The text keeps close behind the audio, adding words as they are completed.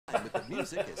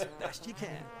music as best you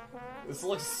can. This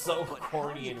looks so But how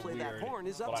corny you and play weird, that horn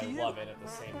is up but to I you. love it at the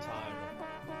same time.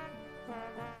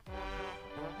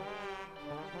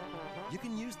 You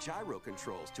can use gyro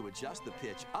controls to adjust the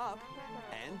pitch up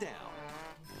and down.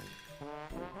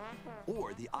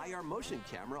 Or the IR motion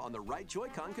camera on the right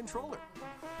Joy-Con controller.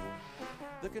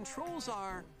 The controls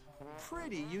are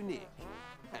pretty unique,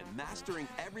 and mastering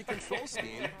every control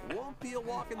scheme won't be a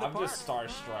walk in the I'm park. just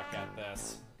starstruck at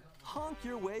this. Honk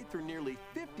your way through nearly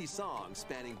 50 songs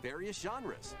spanning various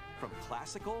genres, from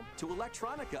classical to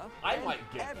electronica I and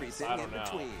might get this, everything I don't in know.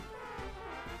 between.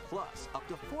 Plus, up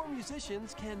to 4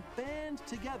 musicians can band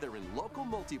together in local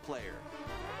multiplayer.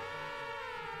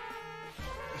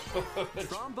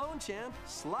 Trombone Champ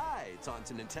slides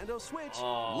onto Nintendo Switch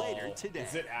later today.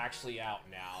 Is it actually out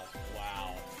now?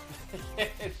 Wow.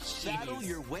 Battle Jeez.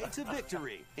 your way to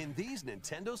victory in these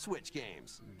Nintendo Switch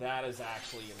games. That is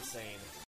actually insane.